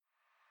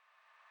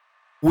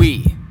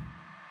We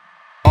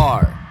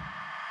are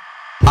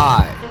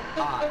I.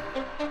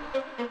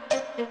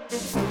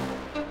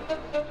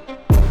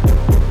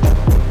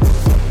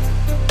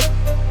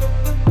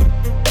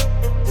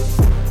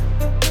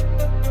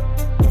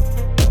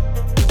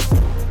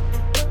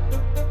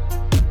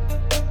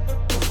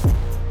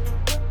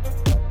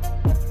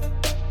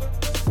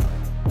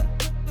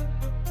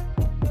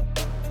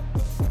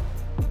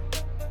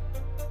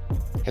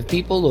 Have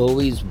people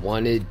always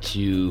wanted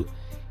to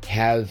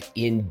have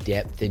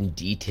in-depth and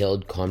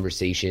detailed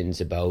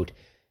conversations about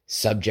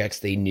subjects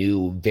they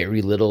knew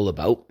very little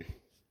about?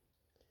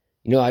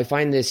 I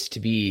find this to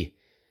be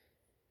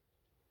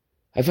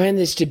a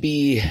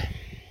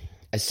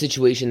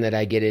situation that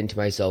I get into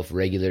myself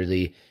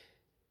regularly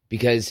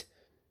because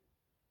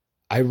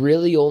I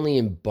really only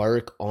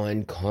embark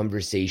on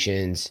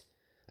conversations.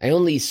 I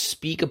only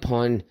speak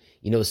upon,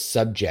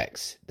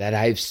 subjects that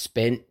I've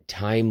spent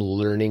time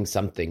learning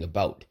something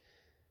about.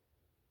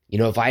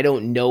 If I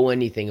don't know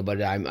anything about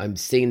it, I'm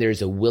saying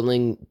there's a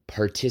willing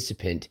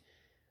participant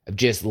of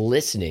just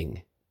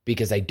listening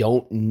because I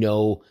don't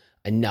know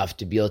enough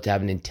to be able to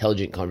have an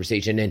intelligent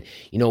conversation. And,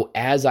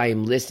 as I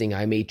am listening,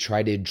 I may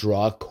try to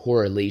draw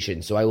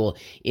correlation. So I will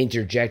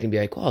interject and be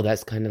like, oh,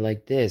 that's kind of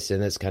like this.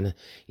 And that's kind of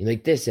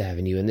like this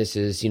avenue. And this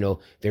is,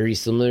 very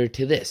similar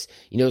to this,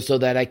 so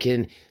that I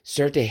can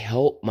start to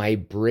help my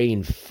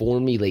brain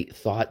formulate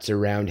thoughts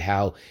around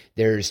how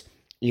there's,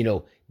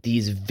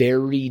 these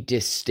very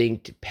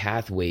distinct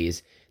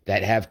pathways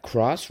that have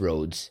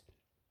crossroads,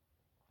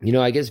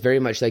 I guess very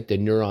much like the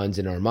neurons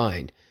in our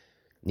mind,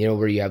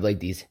 where you have like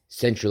these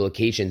central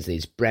locations,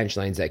 these branch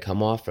lines that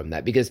come off from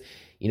that. Because,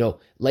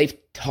 life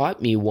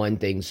taught me one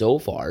thing so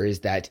far is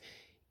that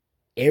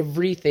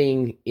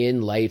everything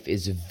in life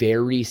is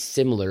very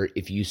similar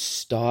if you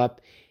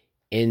stop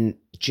and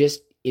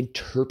just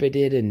interpret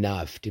it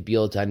enough to be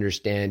able to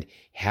understand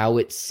how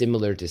it's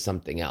similar to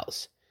something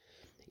else.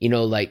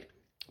 Like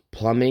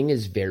plumbing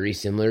is very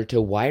similar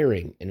to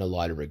wiring in a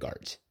lot of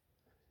regards.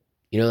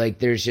 Like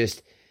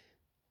there's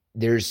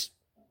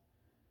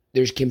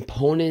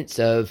components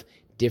of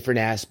different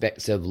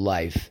aspects of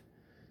life.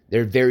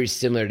 They're very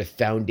similar to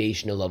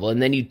foundational level.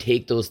 And then you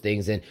take those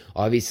things and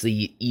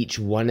obviously each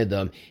one of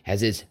them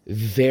has its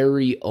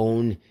very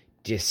own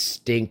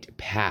distinct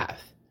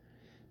path.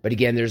 But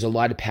again, there's a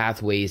lot of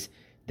pathways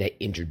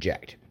that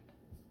interject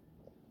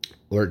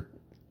or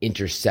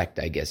intersect,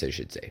 I guess I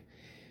should say.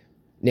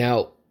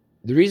 Now,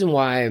 the reason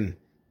why I'm,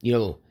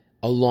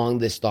 along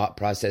this thought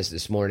process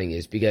this morning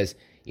is because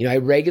I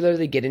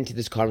regularly get into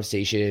this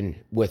conversation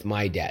with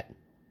my dad.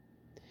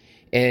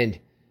 And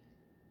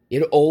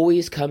it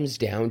always comes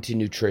down to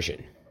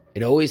nutrition.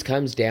 It always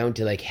comes down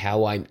to like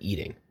how I'm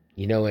eating,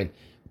 and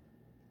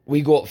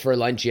we go out for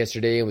lunch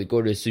yesterday and we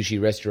go to a sushi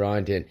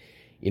restaurant and,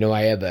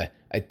 I have a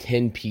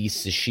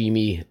 10-piece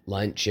sashimi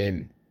lunch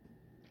and,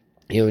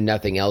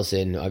 nothing else.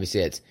 And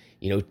obviously it's,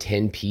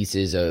 10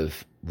 pieces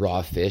of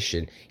raw fish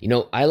and,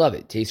 I love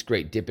it. Tastes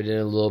great. Dip it in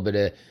a little bit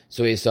of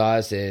soy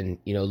sauce and,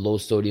 low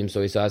sodium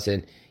soy sauce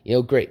and,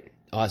 great.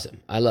 Awesome.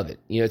 I love it.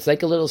 It's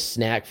like a little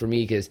snack for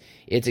me because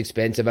it's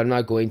expensive. I'm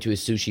not going to a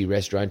sushi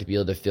restaurant to be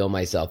able to fill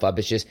myself up.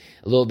 It's just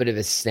a little bit of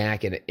a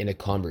snack in a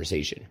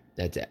conversation.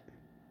 That's it.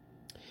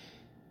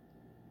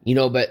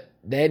 But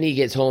then he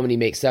gets home and he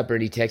makes supper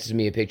and he texts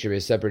me a picture of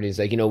his supper and he's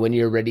like, when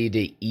you're ready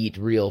to eat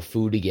real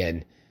food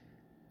again,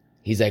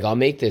 he's like, I'll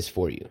make this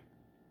for you.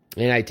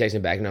 And I text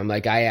him back and I'm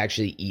like, I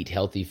actually eat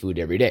healthy food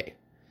every day.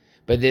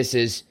 But this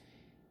is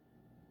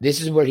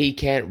where he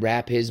can't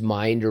wrap his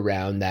mind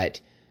around that,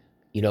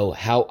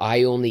 how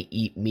I only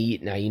eat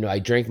meat and I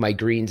drink my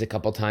greens a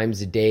couple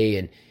times a day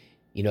and,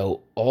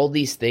 all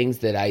these things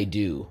that I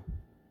do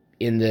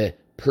in the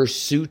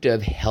pursuit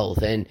of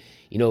health and,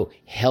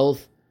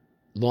 health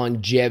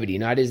longevity.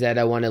 Not is that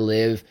I want to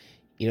live,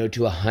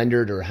 to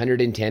 100 or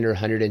 110 or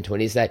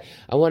 120. It's that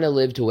I want to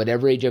live to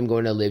whatever age I'm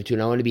going to live to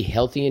and I want to be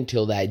healthy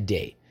until that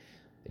day.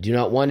 I do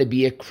not want to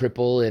be a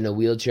cripple in a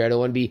wheelchair. I don't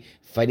want to be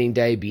fighting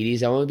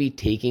diabetes. I want to be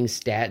taking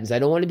statins. I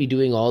don't want to be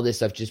doing all this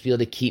stuff just to be able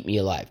to keep me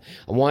alive.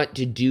 I want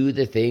to do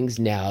the things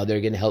now that are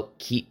going to help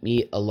keep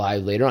me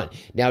alive later on.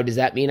 Now, does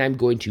that mean I'm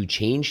going to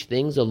change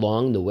things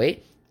along the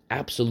way?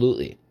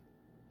 Absolutely.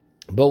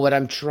 But what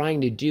I'm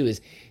trying to do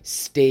is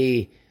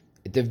stay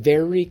at the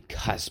very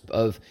cusp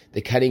of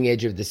the cutting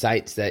edge of the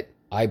science that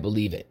I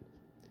believe in.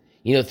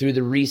 Through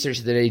the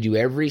research that I do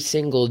every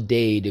single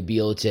day to be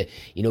able to,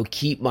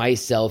 keep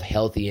myself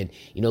healthy and,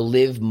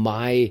 live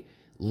my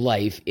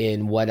life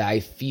in what I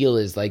feel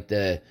is like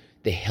the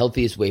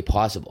healthiest way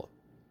possible.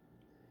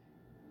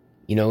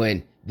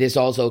 And this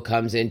also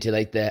comes into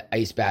like the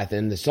ice bath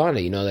and the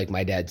sauna, like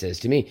my dad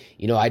says to me,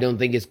 I don't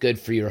think it's good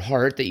for your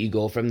heart that you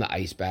go from the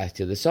ice bath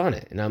to the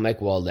sauna. And I'm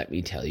like, well, let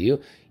me tell you,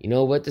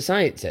 what the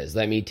science says.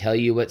 Let me tell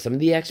you what some of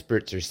the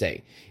experts are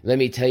saying. Let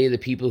me tell you the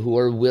people who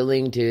are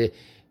willing to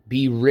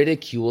be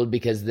ridiculed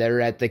because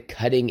they're at the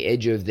cutting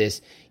edge of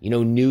this,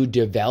 new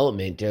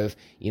development of,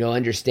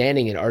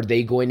 understanding it. Are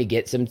they going to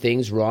get some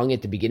things wrong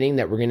at the beginning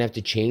that we're going to have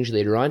to change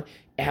later on?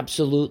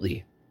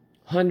 Absolutely.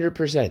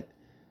 100%.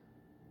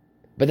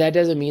 But that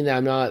doesn't mean that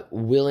I'm not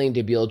willing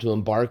to be able to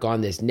embark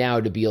on this now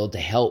to be able to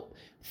help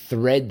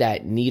thread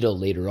that needle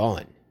later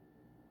on.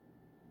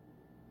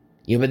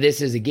 But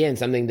this is, again,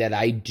 something that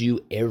I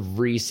do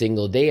every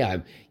single day.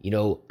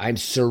 I'm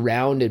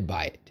surrounded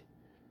by it.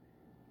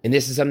 And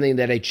this is something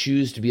that I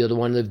choose to be able to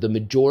want to live the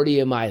majority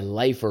of my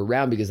life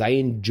around because I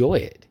enjoy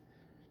it.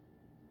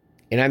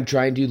 And I'm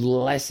trying to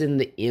lessen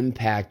the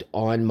impact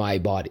on my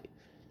body.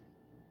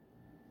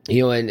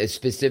 And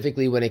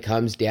specifically when it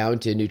comes down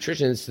to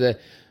nutrition,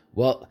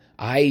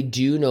 I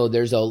do know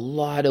there's a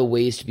lot of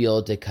ways to be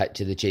able to cut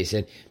to the chase.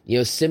 And,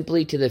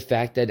 simply to the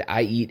fact that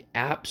I eat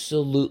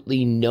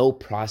absolutely no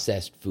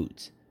processed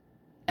foods.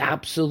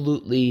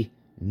 Absolutely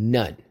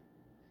none.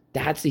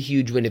 That's a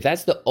huge win. If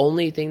that's the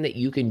only thing that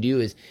you can do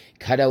is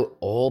cut out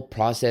all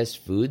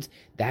processed foods,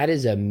 that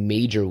is a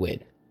major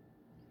win.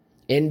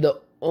 And the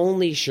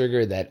only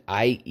sugar that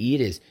I eat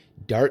is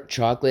dark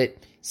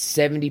chocolate,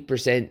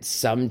 70%,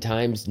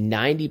 sometimes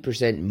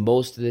 90%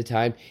 most of the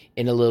time,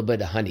 and a little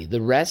bit of honey.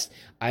 The rest,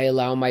 I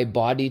allow my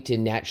body to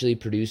naturally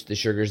produce the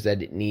sugars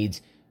that it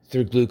needs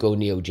through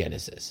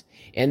gluconeogenesis.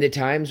 And the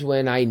times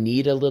when I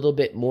need a little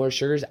bit more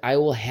sugars, I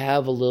will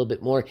have a little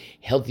bit more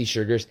healthy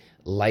sugars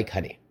like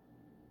honey.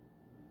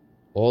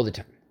 All the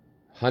time,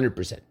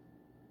 100%.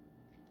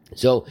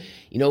 So,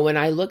 when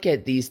I look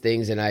at these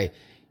things and I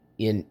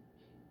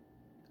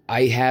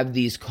have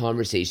these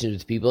conversations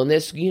with people, and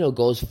this,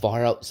 goes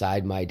far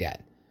outside my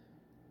dad.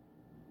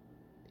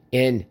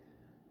 And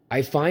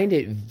I find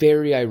it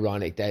very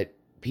ironic that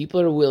people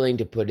are willing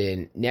to put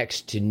in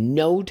next to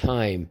no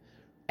time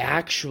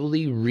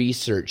actually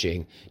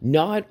researching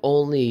not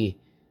only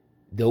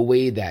the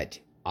way that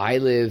I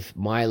live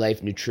my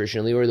life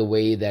nutritionally or the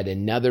way that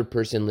another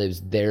person lives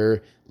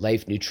their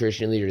life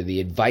nutritionally or the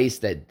advice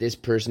that this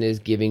person is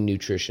giving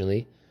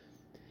nutritionally.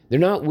 They're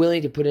not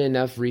willing to put in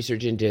enough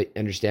research into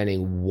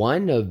understanding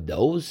one of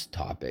those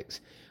topics,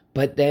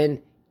 but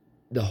then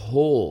the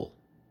whole,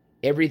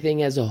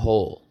 everything as a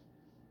whole.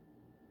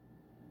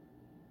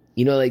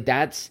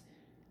 That's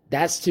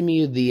to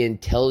me the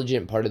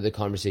intelligent part of the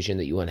conversation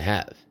that you want to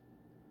have.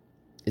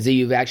 Is that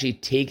you've actually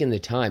taken the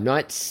time,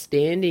 not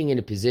standing in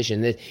a position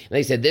that, like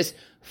I said, this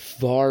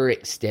far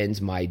extends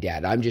my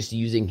dad. I'm just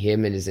using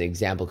him as an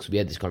example because we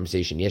had this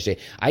conversation yesterday.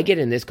 I get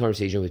in this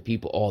conversation with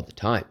people all the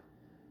time.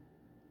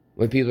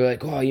 When people are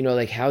like,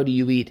 oh, how do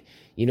you eat,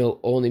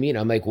 only meat?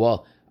 I'm like,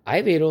 well,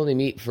 I've ate only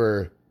meat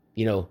for,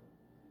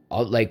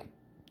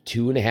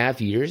 2.5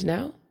 years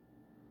now.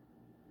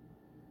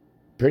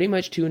 Pretty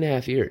much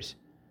 2.5 years.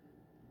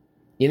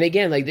 And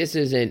again, this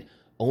isn't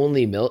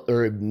only milk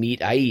or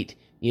meat. I eat,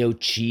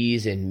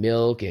 cheese and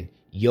milk and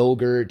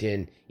yogurt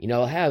and,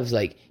 I'll have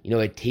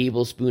a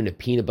tablespoon of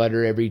peanut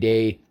butter every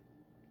day.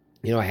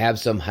 I have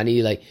some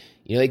honey,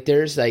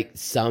 there's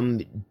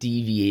some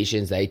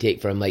deviations that I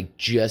take from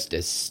just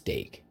a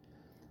steak.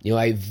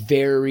 I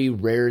very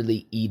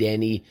rarely eat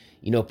any,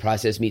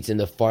 processed meats. And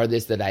the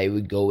farthest that I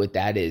would go with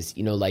that is,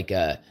 like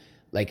a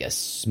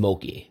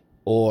smoky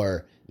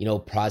or,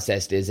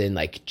 processed as in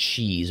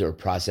cheese or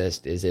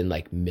processed as in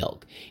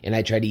milk. And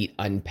I try to eat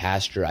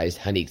unpasteurized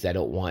honey because I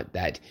don't want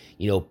that,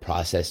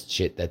 processed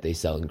shit that they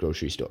sell in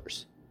grocery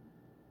stores.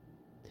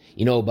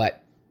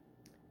 But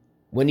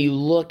when you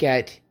look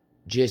at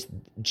just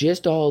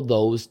all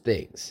those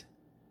things,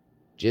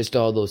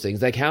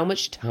 how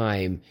much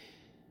time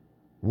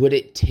would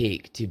it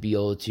take to be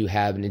able to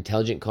have an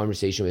intelligent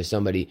conversation with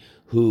somebody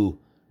who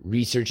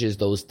researches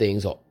those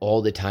things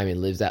all the time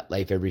and lives that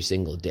life every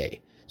single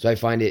day? So I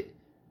find it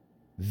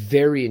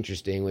very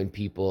interesting when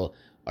people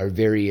are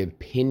very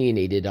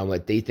opinionated on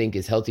what they think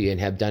is healthy and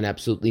have done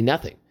absolutely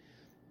nothing.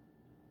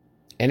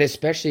 And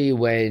especially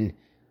when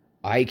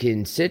I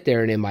can sit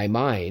there and in my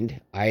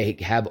mind, I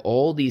have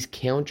all these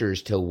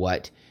counters to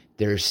what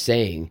they're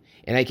saying.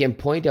 And I can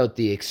point out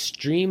the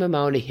extreme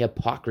amount of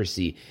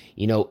hypocrisy,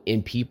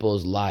 in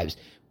people's lives.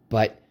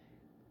 But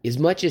as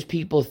much as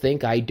people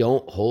think I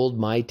don't hold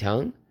my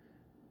tongue,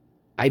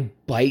 I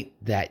bite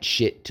that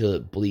shit till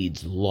it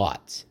bleeds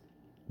lots.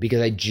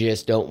 Because I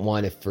just don't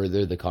want to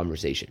further the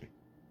conversation.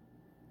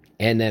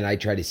 And then I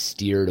try to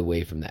steer it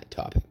away from that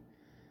topic.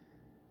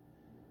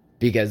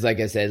 Because like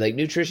I said,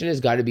 nutrition has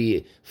got to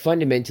be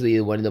fundamentally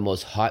one of the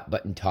most hot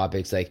button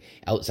topics,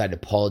 outside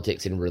of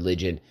politics and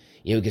religion,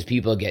 because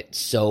people get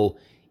so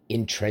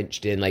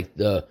entrenched in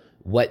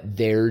what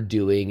they're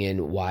doing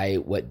and why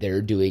what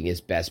they're doing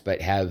is best,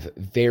 but have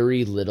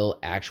very little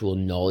actual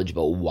knowledge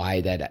about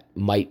why that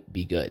might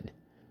be good.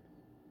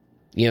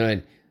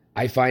 And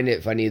I find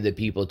it funny the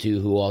people too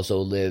who also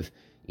live,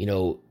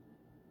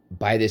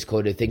 by this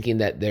code of thinking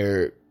that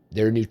their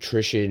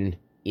nutritional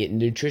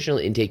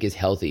intake is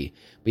healthy,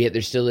 but yet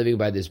they're still living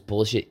by this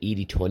bullshit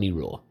 80-20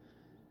 rule.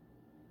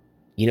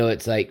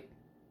 It's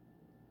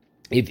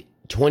if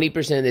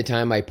 20% of the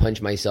time I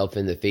punch myself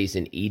in the face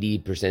and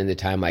 80% of the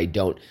time I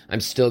don't, I'm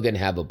still going to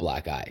have a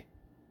black eye.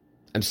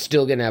 I'm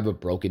still going to have a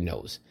broken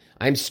nose.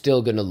 I'm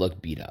still going to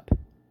look beat up.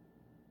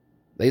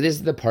 This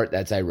is the part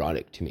that's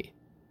ironic to me.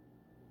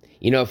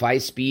 If I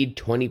speed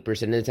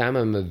 20% of the time,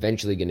 I'm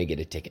eventually going to get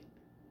a ticket.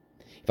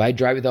 If I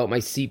drive without my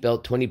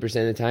seatbelt 20% of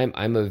the time,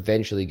 I'm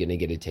eventually going to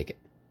get a ticket.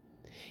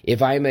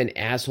 If I'm an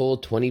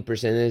asshole 20%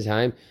 of the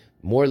time,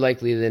 more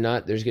likely than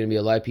not, there's going to be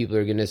a lot of people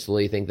who are going to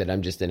slowly think that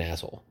I'm just an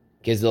asshole,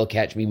 because they'll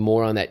catch me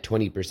more on that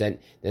 20%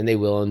 than they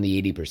will on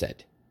the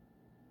 80%.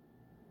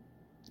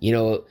 You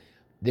know,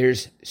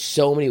 there's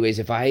so many ways.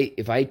 If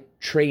I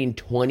train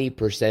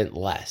 20%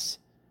 less,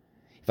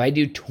 if I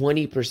do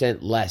 20%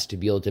 less to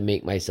be able to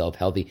make myself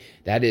healthy,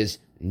 that is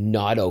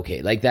not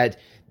okay. Like that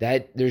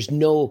there's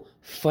no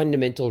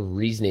fundamental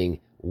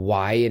reasoning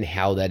why and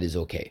how that is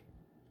okay.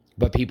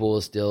 But people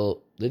will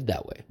still live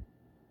that way,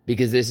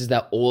 because this is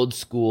that old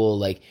school,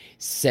 like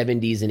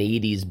 70s and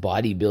 80s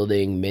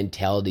bodybuilding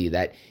mentality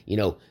that, you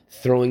know,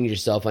 throwing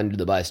yourself under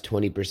the bus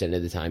 20%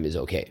 of the time is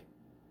okay.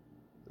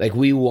 Like,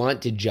 we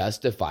want to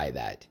justify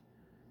that,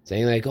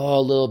 saying like, oh,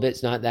 a little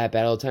bit's not that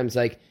bad all the time. It's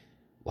like,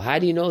 well, how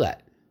do you know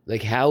that?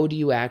 Like, how do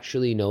you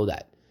actually know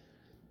that?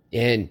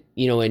 And,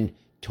 you know, in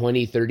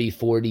 20, 30,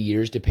 40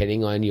 years,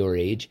 depending on your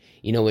age,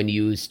 you know, when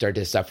you start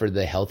to suffer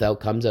the health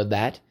outcomes of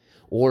that,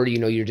 or, you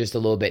know, you're just a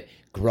little bit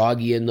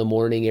groggy in the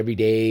morning every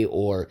day,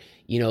 or,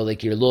 you know,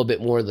 like you're a little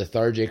bit more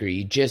lethargic, or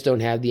you just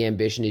don't have the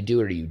ambition to do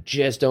it, or you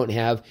just don't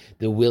have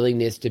the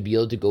willingness to be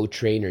able to go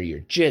train, or you're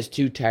just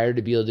too tired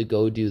to be able to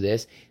go do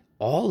this.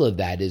 All of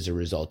that is a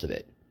result of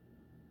it.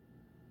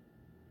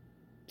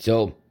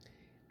 So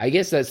I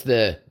guess that's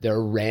the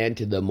rant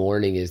of the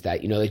morning, is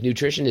that, you know, like,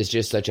 nutrition is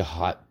just such a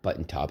hot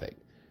button topic.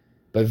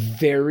 But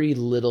very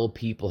little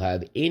people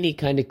have any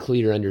kind of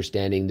clear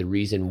understanding the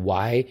reason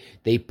why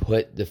they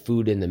put the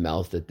food in the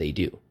mouth that they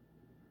do.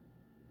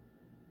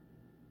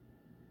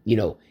 You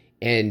know,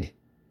 and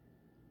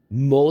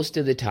most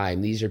of the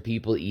time, these are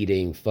people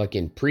eating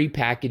fucking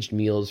prepackaged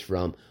meals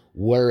from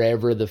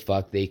wherever the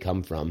fuck they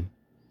come from,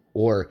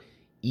 or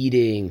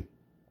eating,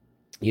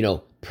 you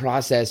know,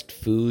 processed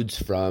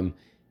foods from,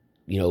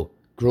 you know,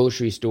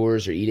 grocery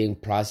stores, or eating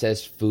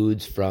processed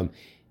foods from,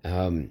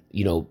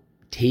 you know,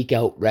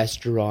 takeout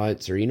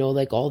restaurants, or, you know,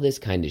 like all this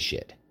kind of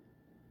shit.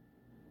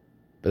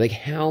 But like,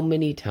 how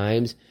many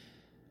times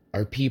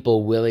are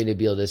people willing to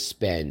be able to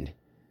spend,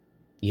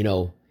 you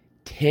know,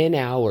 10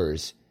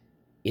 hours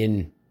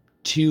in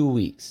 2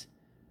 weeks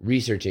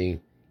researching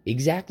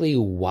exactly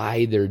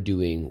why they're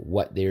doing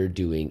what they're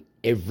doing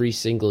every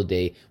single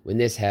day, when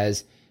this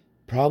has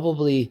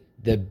probably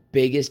the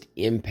biggest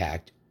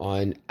impact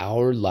on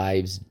our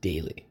lives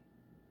daily?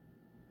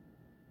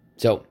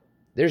 So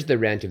there's the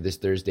rant of this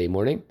Thursday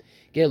morning.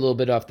 Get a little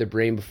bit off the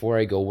brain before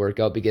I go work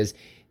out, because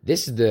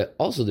this is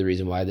also the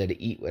reason why that I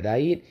eat what I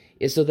eat,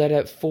 is so that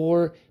at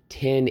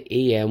 4:10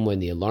 a.m. when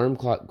the alarm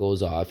clock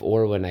goes off,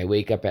 or when I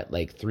wake up at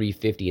like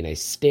 3:50 and I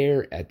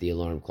stare at the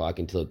alarm clock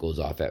until it goes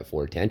off at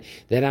 4:10,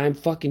 that I'm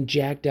fucking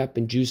jacked up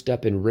and juiced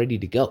up and ready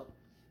to go.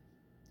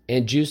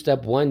 And juiced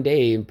up one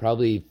day, and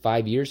probably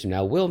 5 years from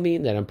now, will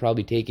mean that I'm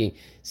probably taking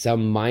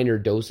some minor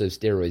dose of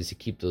steroids to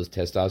keep those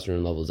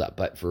testosterone levels up.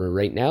 But for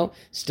right now,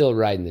 still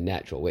riding the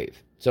natural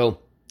wave. So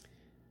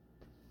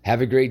have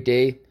a great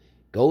day.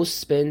 Go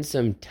spend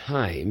some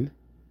time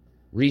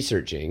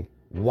researching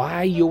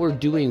why you're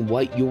doing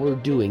what you're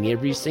doing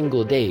every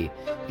single day,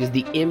 because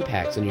the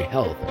impacts on your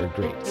health are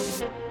great.